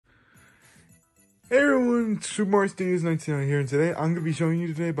Hey everyone, it's Super Mario Studios 99 here, and today I'm going to be showing you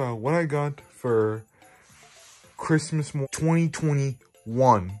today about what I got for Christmas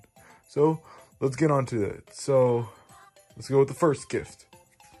 2021. So, let's get on to it. So, let's go with the first gift.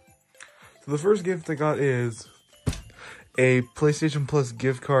 So, the first gift I got is a PlayStation Plus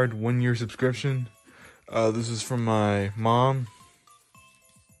gift card 1-year subscription. This is from my mom.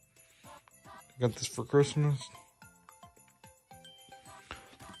 I got this for Christmas.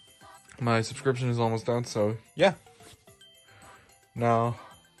 My subscription is almost out, so yeah. Now,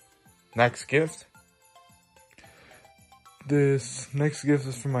 next gift. This next gift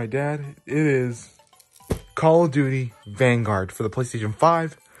is from my dad. It is Call of Duty Vanguard for the PlayStation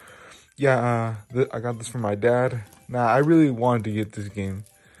 5. Yeah, I got this from my dad. Now, I really wanted to get this game.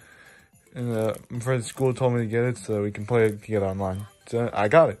 And my friend at school told me to get it so we can play it together online. So I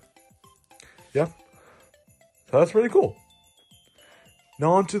got it. Yep. So that's pretty cool.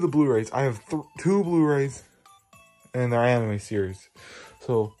 Now on to the Blu-rays. I have 2 Blu-rays and their anime series.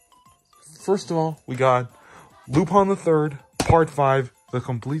 So, first of all, we got Lupin the Third, Part 5, the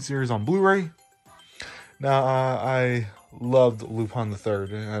complete series on Blu-ray. Now, I loved Lupin the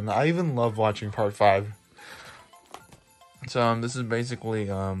Third, and I even loved watching Part 5. So, this is basically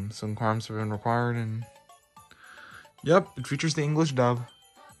some crimes have been required, and yep, it features the English dub.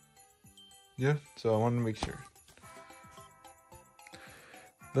 Yeah, so I wanted to make sure.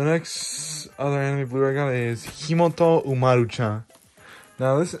 The next other anime Blu-ray I got is Himoto Umaru-chan.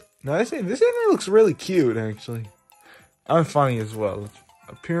 Now this anime looks really cute, actually. I'm funny as well.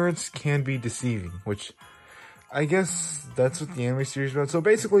 Appearance can be deceiving, which I guess that's what the anime series is about. So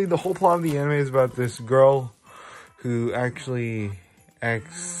basically, the whole plot of the anime is about this girl who actually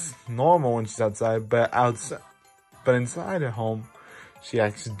acts normal when she's outside, but inside at home, she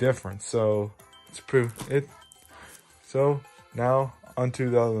acts different. So it's it. So now, onto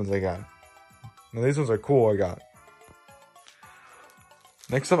the other ones I got. Now these ones are cool I got.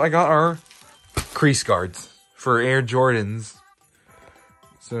 Next up I got our crease guards for Air Jordans.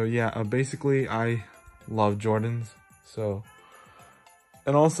 So yeah, basically I love Jordans. So,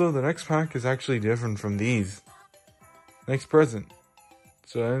 and also the next pack is actually different from these. Next present.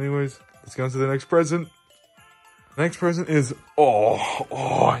 So anyways, let's go on to the next present. Next present is,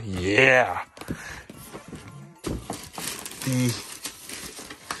 oh yeah. The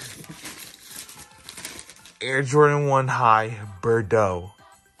Air Jordan 1 High Bordeaux.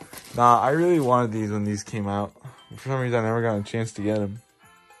 Nah, I really wanted these when these came out. For some reason, I never got a chance to get them.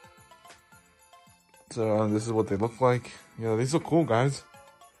 So, this is what they look like. Yeah, these look cool, guys.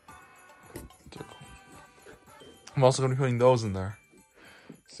 They're cool. I'm also going to be putting those in there.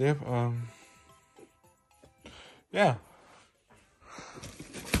 So, yep, yeah.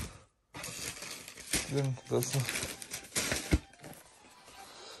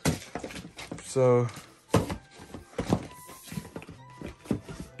 So,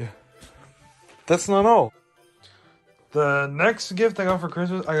 yeah, that's not all. The next gift I got for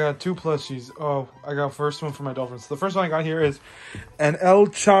Christmas, I got 2 plushies. Oh, I got first one for my dolphins. The first one I got here is an El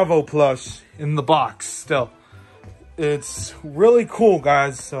Chavo plush in the box still. It's really cool,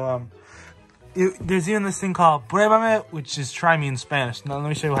 guys. So, there's even this thing called Pruébame, which is try me in Spanish. Now, let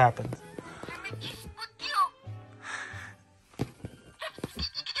me show you what happens.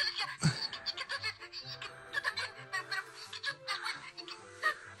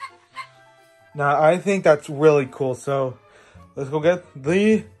 Now, I think that's really cool. So, let's go get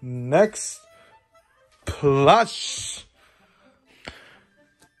the next plush.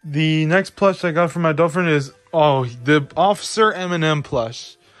 The next plush I got from my girlfriend is, the Officer Eminem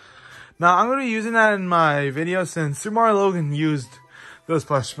plush. Now, I'm going to be using that in my video since Super Mario Logan used those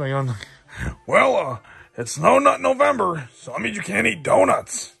plushes. Well, it's No Nut November, so that means you can't eat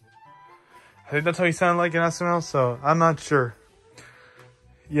donuts. I think that's how he sounded like in SNL, so I'm not sure.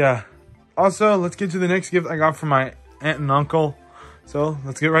 Yeah. Also, let's get to the next gift I got from my aunt and uncle. So,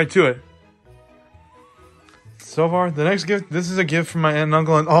 let's get right to it. So far, the next gift, this is a gift from my aunt and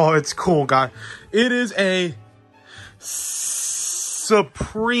uncle, and oh, it's cool, guys. It is a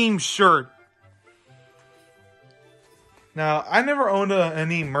Supreme shirt. Now, I never owned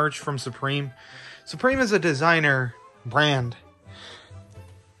any merch from Supreme. Supreme is a designer brand.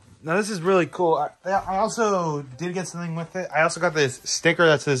 Now, this is really cool. I also did get something with it. I also got this sticker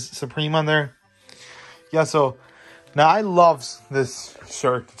that says Supreme on there. Yeah, so now I love this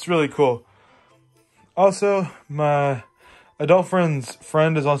shirt. It's really cool. Also, my adult friend's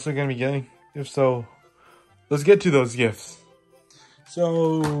friend is also going to be getting gifts. So, let's get to those gifts.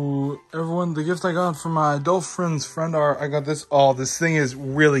 So, everyone, the gift I got from my adult friend's friend I got this. Oh, this thing is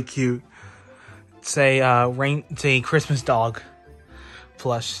really cute. It's a Christmas dog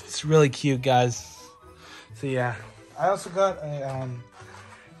plush. It's really cute, guys. So yeah, I also got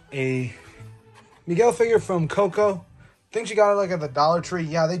a Miguel figure from Coco. I think she got it like at the Dollar Tree.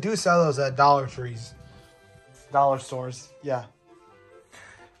 Yeah, they do sell those at Dollar Trees, dollar stores. Yeah.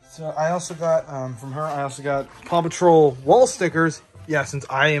 So I also got from her. I also got Paw Patrol wall stickers. Yeah, since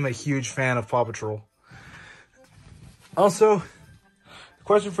I am a huge fan of Paw Patrol. Also,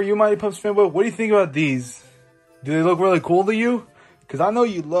 question for you, Mighty Pups fanboy. What do you think about these? Do they look really cool to you? Because I know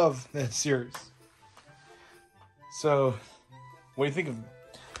you love that series. So, what do you think of them?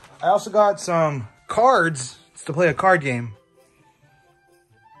 I also got some cards to play a card game.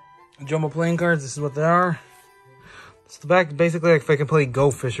 Jumbo playing cards. This is what they are. It's the back, basically like if I can play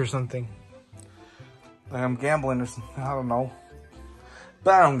Go Fish or something. Like I'm gambling or something. I don't know.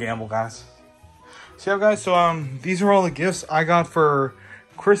 But I don't gamble, guys. So yeah, guys. So these are all the gifts I got for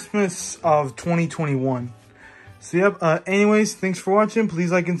Christmas of 2021. So yep. Anyways, thanks for watching.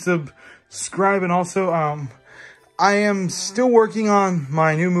 Please like and subscribe, and also I am still working on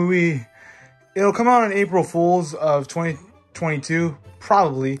my new movie. It'll come out on April Fools of 2022,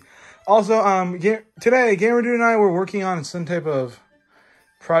 probably. Also, today, Gamer Dude and I were working on some type of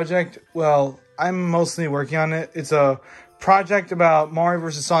project. Well, I'm mostly working on it. It's a project about Mario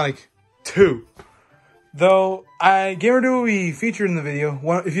vs. Sonic 2. Though, Gamer Dude will be featured in the video.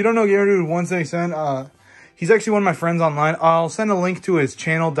 If you don't know Gamer Dude 177, he's actually one of my friends online. I'll send a link to his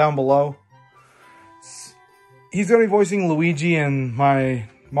channel down below. He's going to be voicing Luigi in my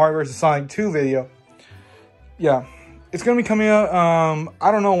Mario vs. Sonic 2 video. Yeah. It's going to be coming out,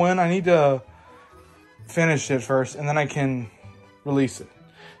 I don't know when. I need to finish it first, and then I can release it.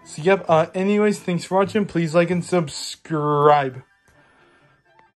 So, yep. Anyways, thanks for watching. Please like and subscribe.